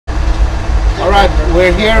Alright,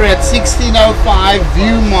 we're here at 1605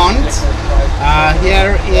 Viewmont,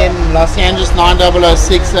 here in Los Angeles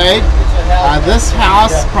 90068. This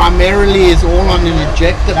house primarily is all on an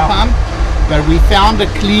ejector pump, but we found a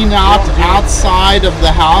clean out outside of the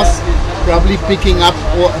house, probably picking up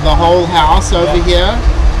the whole house over here.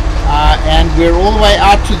 And we're all the way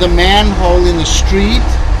out to the manhole in the street.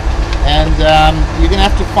 And you're going to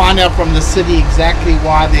have to find out from the city exactly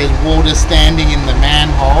why there's water standing in the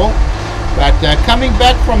manhole. But coming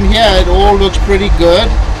back from here, it all looks pretty good.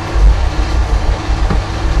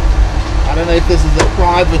 I don't know if this is a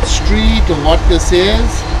private street or what this is,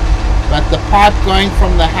 but the pipe going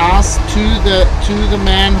from the house to the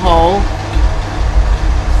manhole.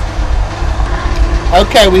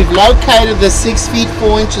 Okay, we've located the 6 feet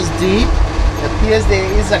 4 inches deep. It appears there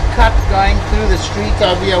is a cut going through the street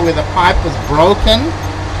over here where the pipe was broken,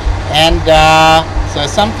 and so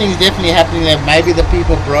something's definitely happening there. Maybe the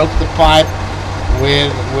people broke the pipe where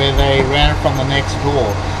they ran from the next door.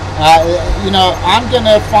 You know, I'm going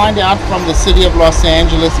to find out from the city of Los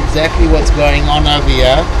Angeles exactly what's going on over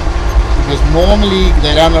here, because normally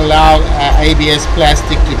they don't allow ABS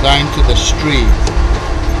plastic to go into the street.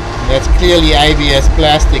 That's clearly ABS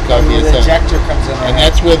plastic over here. The ejector comes in, and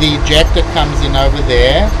that's where the ejector comes in over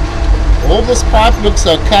there. All this pipe looks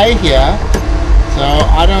okay here, so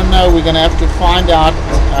I don't know. We're going to have to find out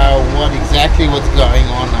what's going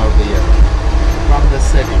on over here from the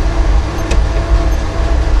city.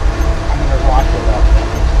 I'm going to write it up.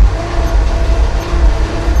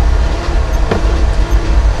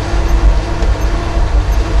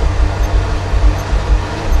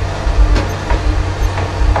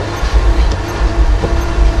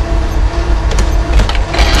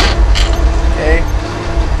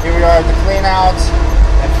 Here we are, the clean out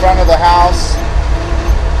in front of the house.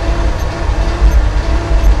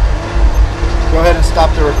 Go ahead and stop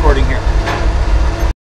the recording here.